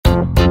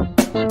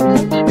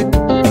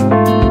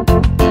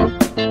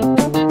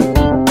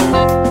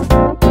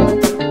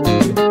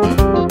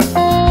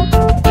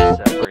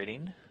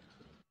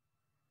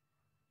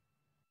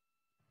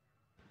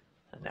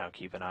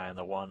keep an eye on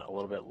the one a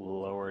little bit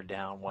lower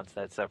down. Once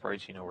that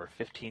separates, you know we're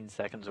 15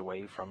 seconds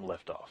away from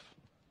liftoff.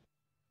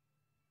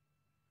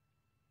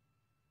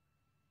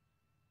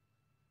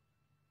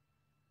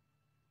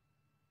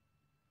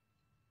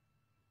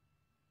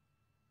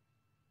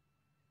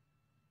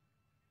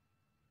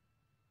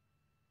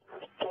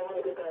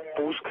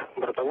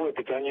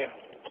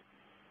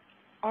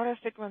 Auto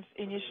sequence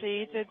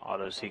initiated.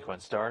 Auto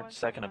sequence start.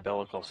 Second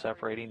umbilical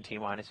separating.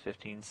 T-minus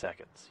 15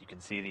 seconds. You can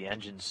see the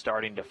engine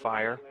starting to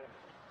fire.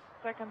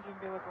 Second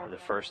umbilical. The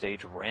first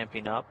stage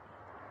ramping up.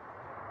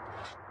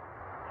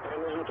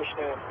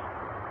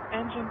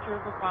 Engine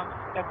turbo pumps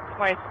at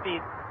flight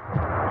speed.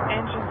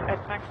 Engines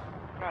at maximum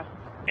thrust.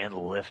 And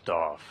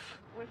liftoff.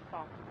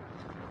 Liftoff.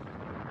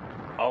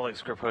 Oleg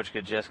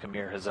Skripochka, Jessica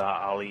Mir, Hazza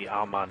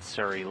Al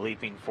Mansoori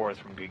leaping forth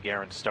from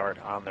Gagarin start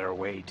on their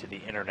way to the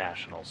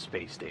International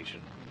Space Station.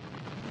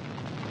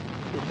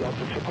 60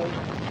 seconds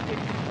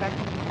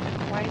in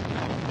flight.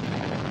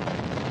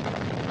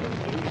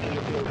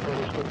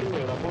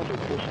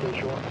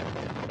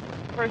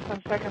 First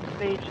and second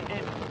stage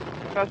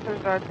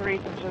thrusters are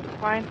operating just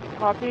fine.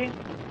 Copy.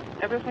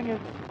 Everything is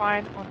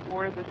fine on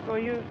board the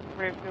Soyuz.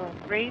 We're feeling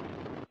great.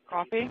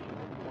 Copy.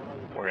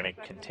 We're going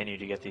to continue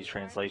to get these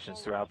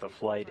translations throughout the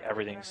flight.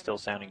 Everything's still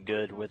sounding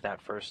good with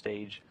that first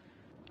stage.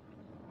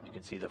 You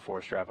can see the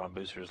 4 strap-on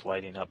boosters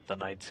lighting up the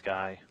night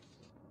sky.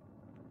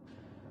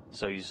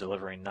 Soyuz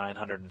delivering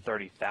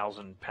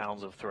 930,000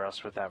 pounds of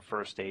thrust with that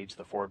first stage,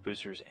 the 4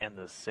 boosters and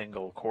the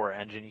single core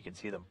engine. You can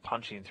see them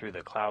punching through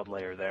the cloud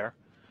layer there.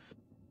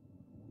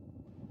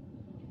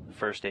 The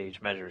first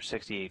stage measures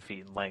 68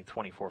 feet in length,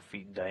 24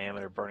 feet in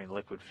diameter, burning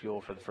liquid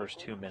fuel for the first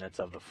 2 minutes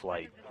of the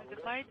flight.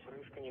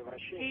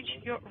 Pitch,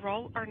 your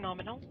roll are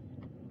nominal.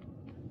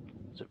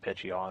 So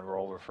pitch, yaw, and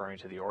roll referring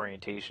to the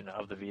orientation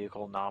of the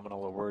vehicle.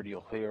 Nominal, a word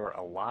you'll hear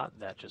a lot.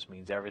 That just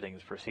means everything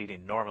is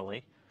proceeding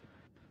normally.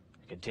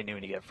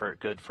 Continuing to get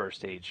good first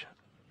stage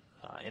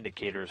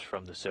indicators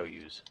from the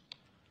Soyuz.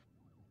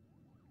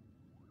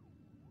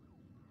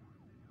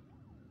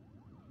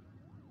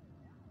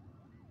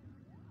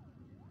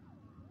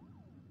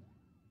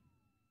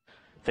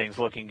 Things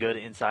looking good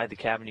inside the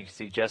cabin. You can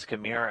see Jessica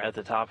Mir at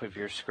the top of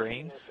your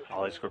screen.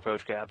 Oleg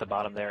Skripochka at the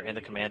bottom there in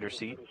the commander's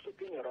seat.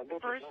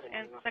 First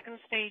and second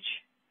stage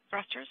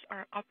thrusters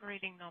are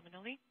operating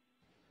nominally.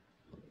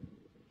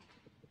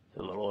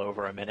 A little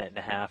over a minute and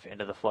a half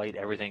into the flight,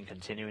 everything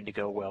continuing to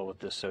go well with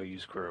the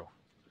Soyuz crew.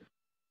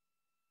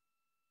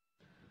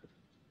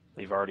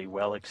 We've already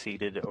well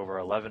exceeded over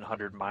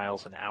 1,100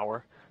 miles an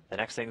hour. The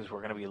next things we're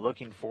going to be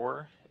looking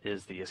for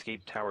is the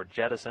escape tower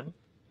jettison,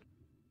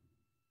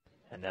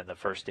 and then the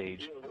first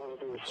stage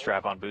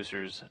strap-on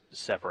boosters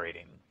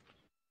separating.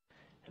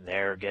 And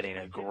they're getting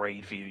a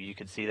great view. You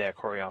can see that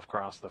choreograph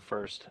across the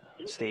first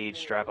stage.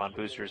 Strap-on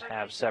boosters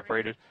have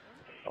separated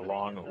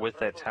along with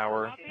that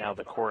tower. Now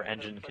the core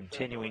engine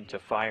continuing to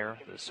fire.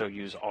 The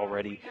Soyuz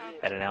already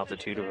at an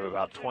altitude of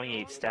about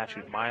 28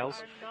 statute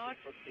miles.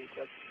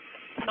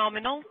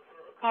 Nominal.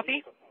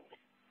 Copy.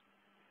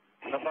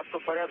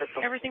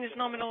 Everything is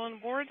nominal on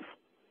board.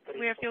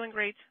 We are feeling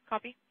great.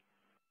 Copy.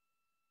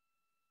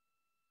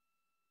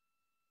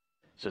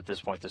 So at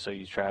this point, the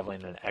Soyuz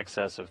traveling in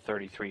excess of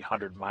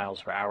 3,300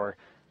 miles per hour.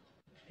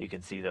 You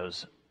can see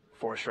those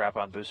 4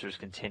 strap-on boosters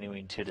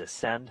continuing to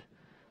descend.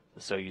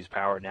 The Soyuz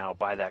powered now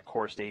by that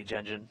core stage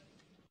engine.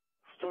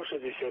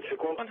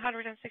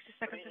 160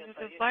 seconds into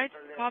the flight.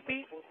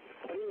 Copy.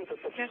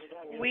 Yes,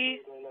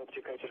 we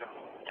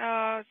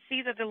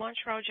see that the launch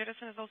shroud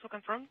jettison is also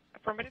confirmed.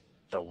 Affirmative.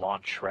 The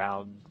launch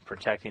shroud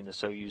protecting the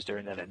Soyuz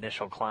during that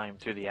initial climb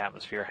through the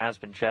atmosphere has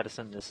been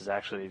jettisoned. This is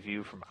actually a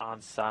view from on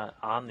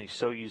the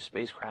Soyuz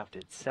spacecraft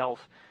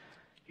itself.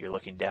 You're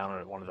looking down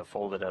at one of the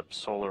folded up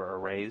solar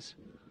arrays.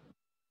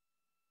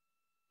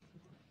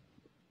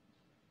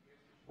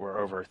 We're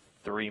over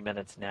 3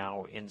 minutes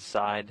now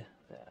inside.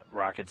 The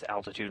rocket's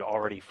altitude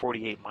already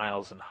 48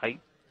 miles in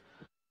height.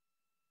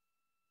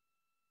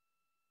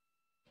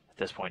 At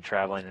this point,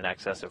 traveling in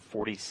excess of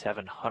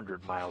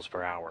 4,700 miles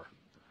per hour.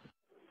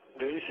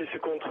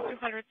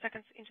 200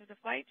 seconds into the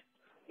flight.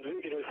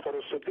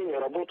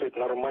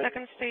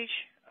 Second stage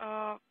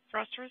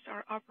thrusters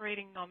are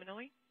operating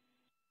nominally.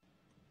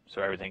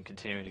 So everything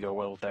continuing to go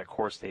well with that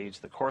core stage.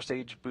 The core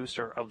stage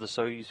booster of the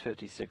Soyuz,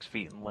 56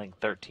 feet in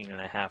length,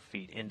 13.5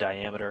 feet in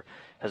diameter,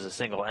 has a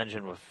single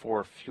engine with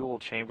 4 fuel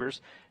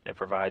chambers, and it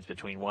provides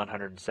between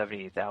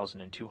 178,000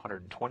 and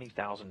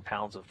 220,000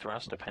 pounds of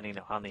thrust, depending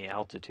on the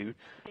altitude,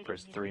 for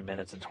its 3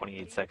 minutes and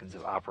 28 seconds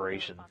of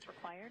operation.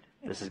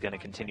 This is going to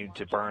continue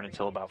to burn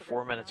until about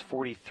 4 minutes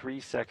 43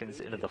 seconds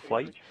into the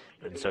flight.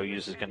 Then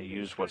Soyuz is going to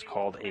use what's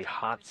called a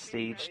hot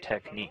stage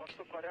technique.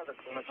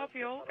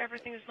 Copy all.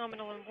 Everything is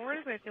nominal on board.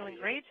 We're feeling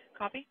great.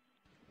 Copy.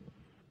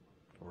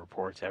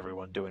 Reports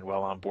everyone doing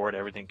well on board,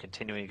 everything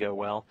continuing to go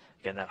well.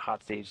 Again, that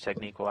hot stage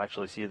technique will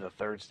actually see the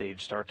third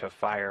stage start to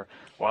fire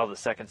while the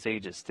second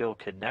stage is still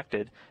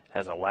connected. It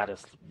has a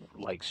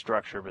lattice-like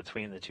structure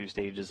between the 2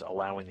 stages,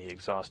 allowing the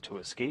exhaust to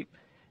escape,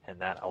 and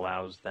that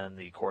allows then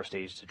the core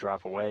stage to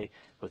drop away,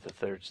 with the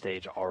third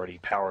stage already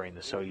powering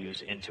the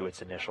Soyuz into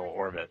its initial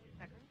orbit.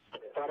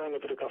 The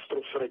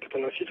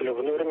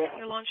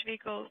launch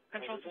vehicle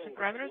control system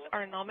parameters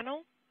are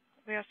nominal.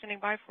 We are standing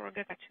by for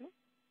GK2.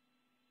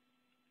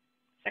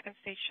 Second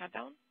stage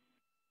shutdown.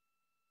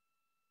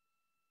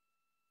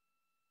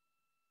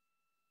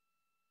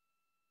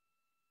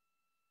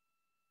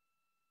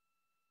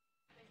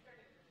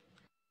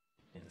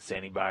 And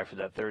standing by for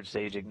that third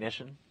stage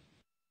ignition.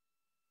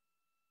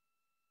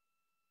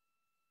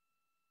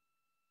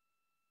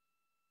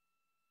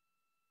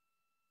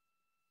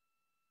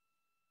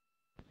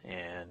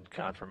 And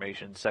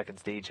confirmation, second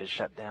stage has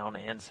shut down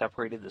and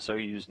separated. The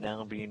Soyuz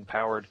now being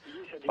powered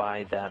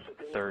by that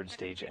third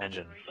stage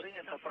engine.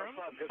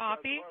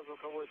 Copy.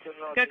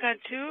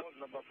 GK2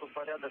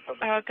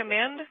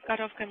 command,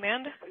 cutoff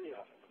command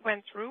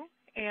went through,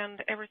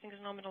 and everything is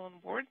nominal on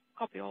board.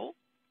 Copy all.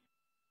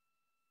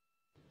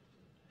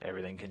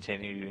 Everything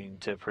continuing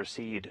to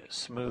proceed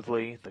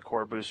smoothly. The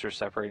core booster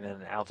separating at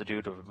an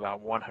altitude of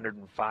about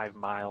 105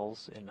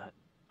 miles in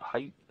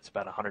height. It's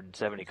about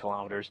 170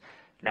 kilometers.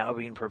 Now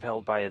being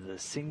propelled by the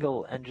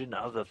single engine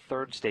of the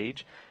third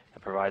stage.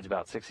 It provides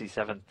about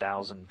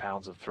 67,000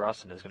 pounds of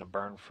thrust and is going to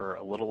burn for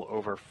a little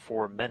over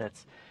 4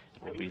 minutes.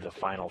 It will be the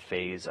final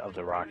phase of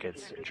the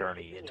rocket's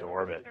journey into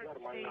orbit.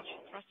 Third stage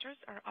thrusters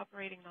are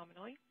operating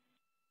nominally.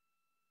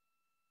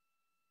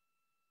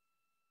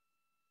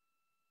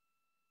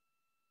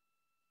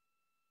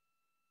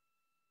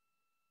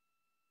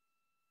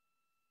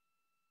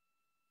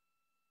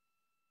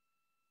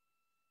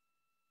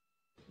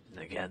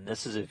 Again,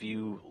 this is a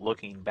view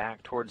looking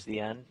back towards the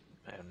end,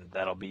 and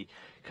that'll be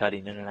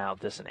cutting in and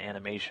out this an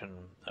animation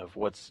of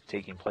what's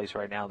taking place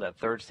right now. That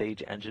third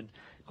stage engine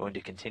going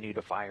to continue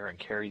to fire and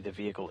carry the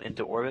vehicle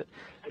into orbit.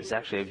 This is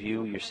actually a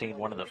view. You're seeing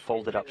one of the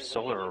folded up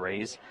solar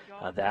arrays.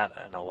 That,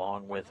 and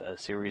along with a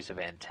series of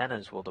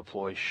antennas, will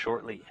deploy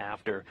shortly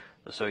after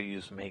the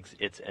Soyuz makes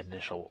its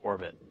initial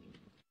orbit.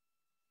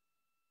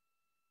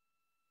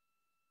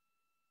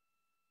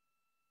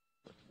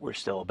 We're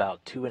still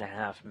about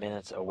 2.5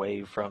 minutes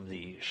away from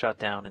the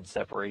shutdown and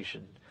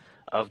separation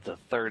of the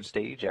third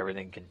stage.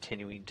 Everything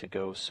continuing to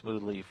go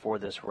smoothly for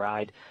this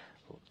ride,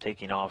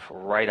 taking off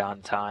right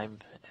on time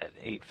at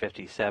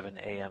 8:57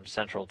 a.m.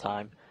 Central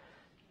Time.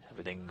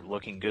 Everything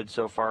looking good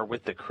so far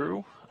with the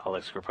crew.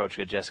 Alex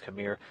Kropotchka, Jess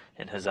Kamir,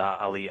 and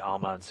Hazza Al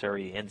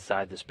Mansoori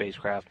inside the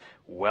spacecraft,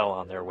 well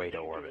on their way to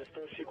orbit.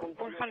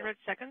 400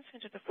 seconds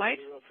into the flight.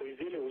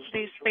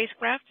 The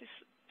spacecraft is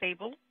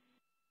stable.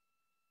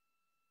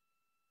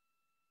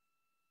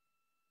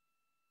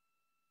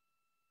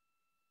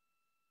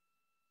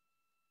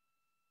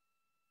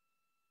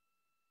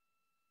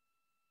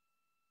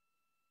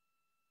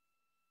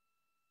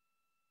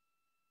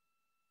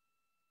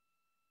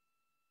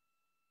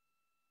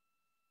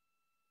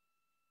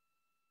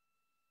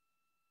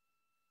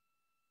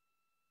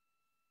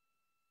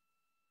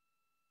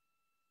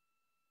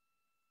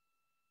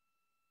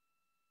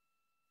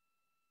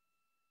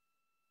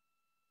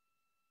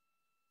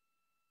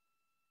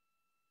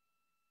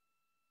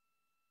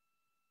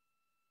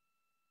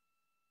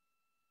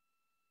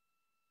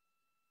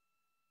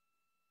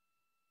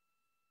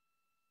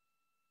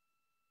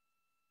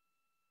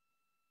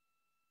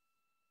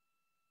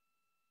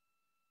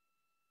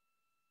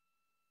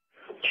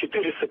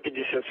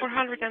 $450.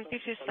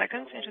 450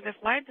 seconds into the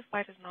flight. The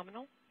flight is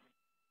nominal.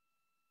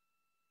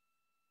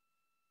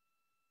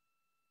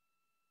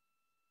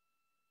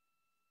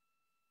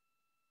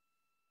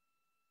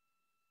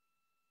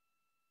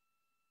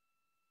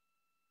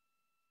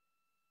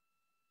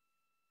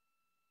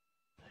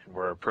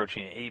 We're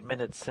approaching 8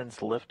 minutes since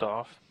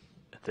liftoff.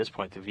 At this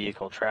point, the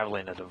vehicle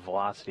traveling at a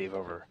velocity of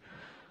over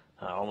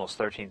almost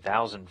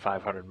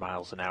 13,500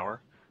 miles an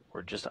hour.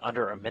 We're just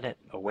under a minute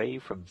away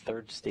from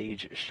third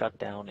stage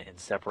shutdown and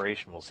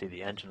separation. We'll see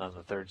the engine on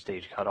the third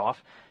stage cut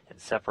off and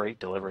separate,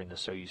 delivering the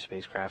Soyuz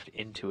spacecraft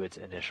into its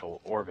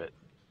initial orbit.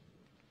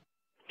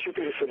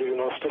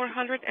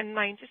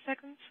 490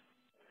 seconds.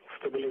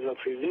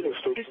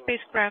 The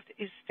spacecraft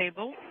is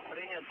stable.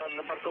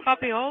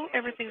 Copy all.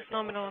 Everything's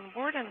nominal on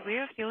board, and we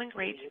are feeling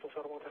great.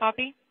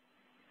 Copy.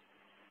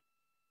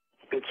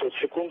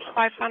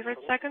 500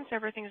 seconds.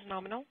 Everything is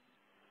nominal.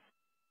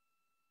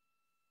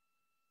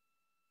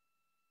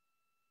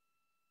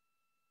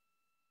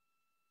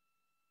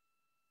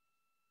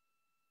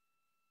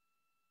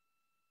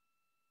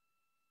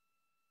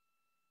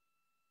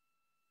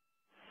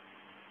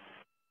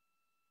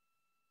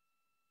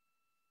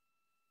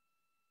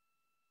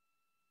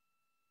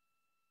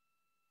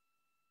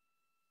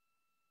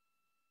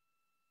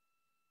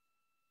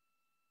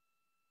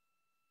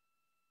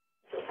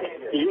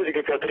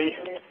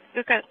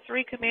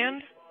 GK3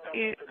 command.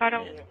 Cut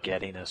off. And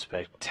getting a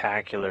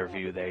spectacular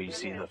view there. You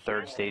see the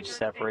third stage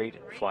separate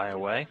and fly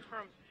away.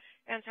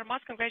 And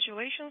Sarmat,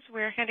 congratulations.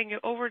 We're handing you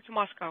over to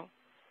Moscow.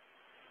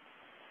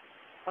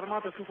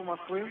 Sarmat,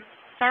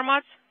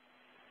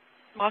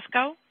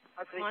 Moscow.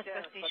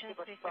 Moscow station,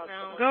 please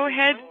ground. Go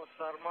ahead. Go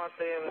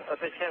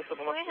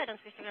ahead and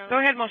please ground. Go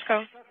ahead,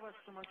 Moscow.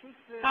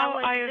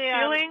 How are you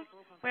feeling?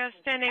 We are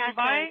standing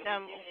by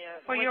Ascent,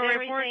 for was your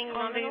report everything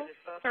on the nominal?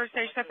 third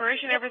stage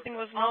separation. Everything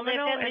was All the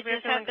nominal, and we are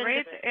appendages feeling have been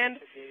great. And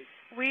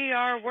we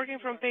are working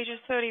from pages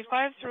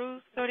 35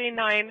 through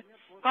 39.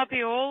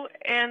 Copy all,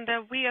 and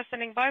we are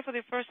standing by for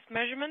the first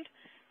measurement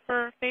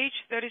for page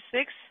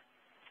 36.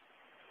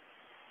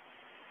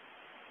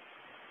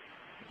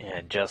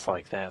 And just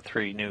like that,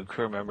 3 new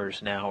crew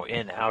members now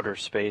in outer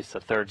space, the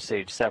third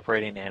stage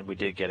separating, and we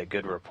did get a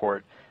good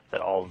report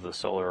that all of the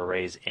solar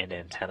arrays and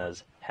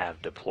antennas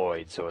have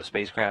deployed. So a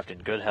spacecraft in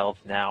good health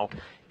now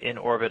in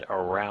orbit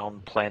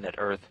around planet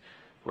Earth.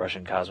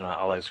 Russian cosmonaut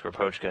Oleg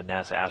Skropochka,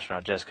 NASA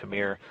astronaut Jessica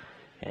Mir,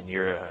 and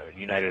your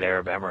United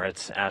Arab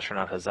Emirates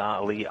astronaut Hazza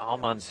Al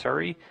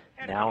Mansoori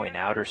now in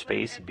outer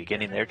space and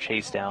beginning their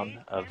chase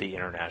down of the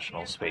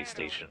International Space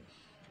Station.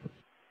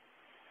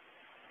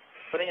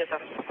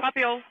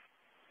 Copy all.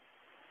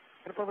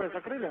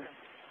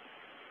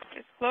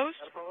 It's closed.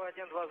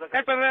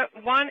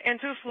 RPV 1 and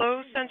 2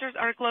 flow sensors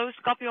are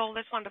closed. Copy all.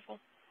 That's wonderful.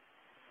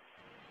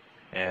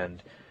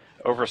 And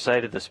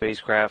oversight of the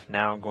spacecraft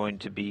now going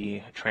to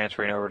be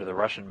transferring over to the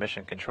Russian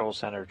Mission Control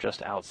Center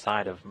just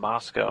outside of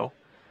Moscow.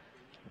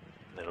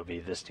 It'll be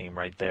this team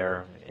right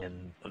there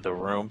in the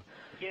room.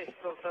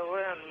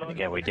 And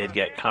again, we did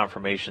get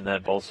confirmation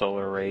that both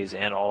solar arrays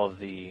and all of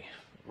the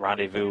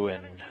rendezvous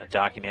and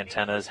docking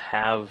antennas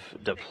have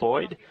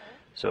deployed.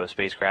 So a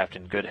spacecraft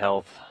in good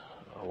health,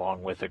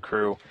 along with the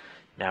crew,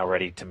 now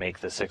ready to make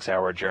the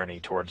 6-hour journey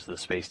towards the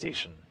space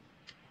station.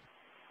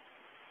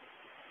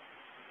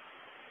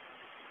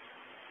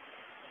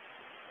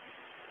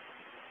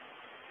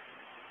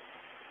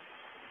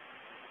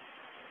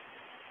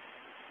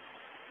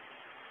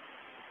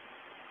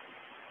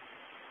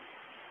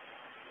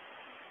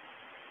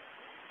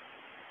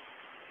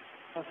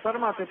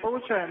 Сарматы,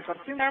 получаем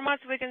картинку.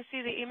 Sarmats, we can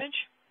see the image.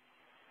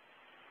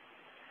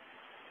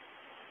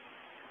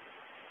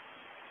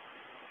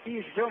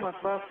 И ждем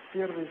от вас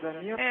первый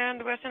замер.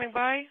 And we're standing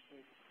by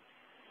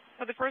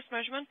for the first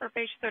measurement for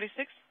page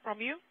 36 from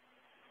you.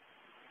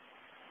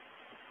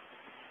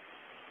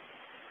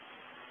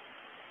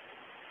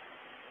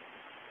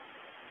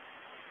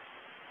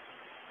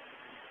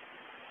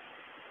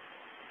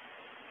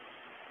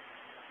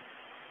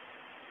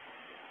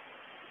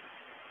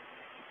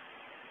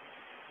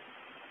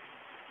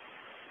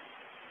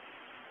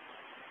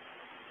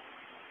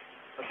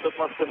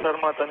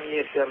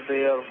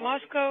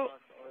 Moscow,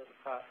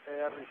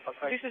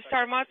 this is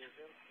Sarmat.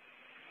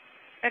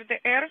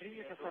 RDR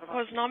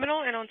was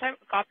nominal and on time.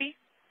 Copy.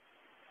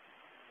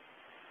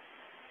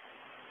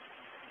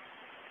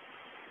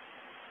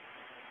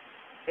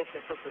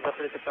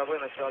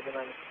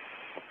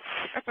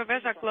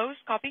 RPVs are closed.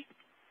 Copy.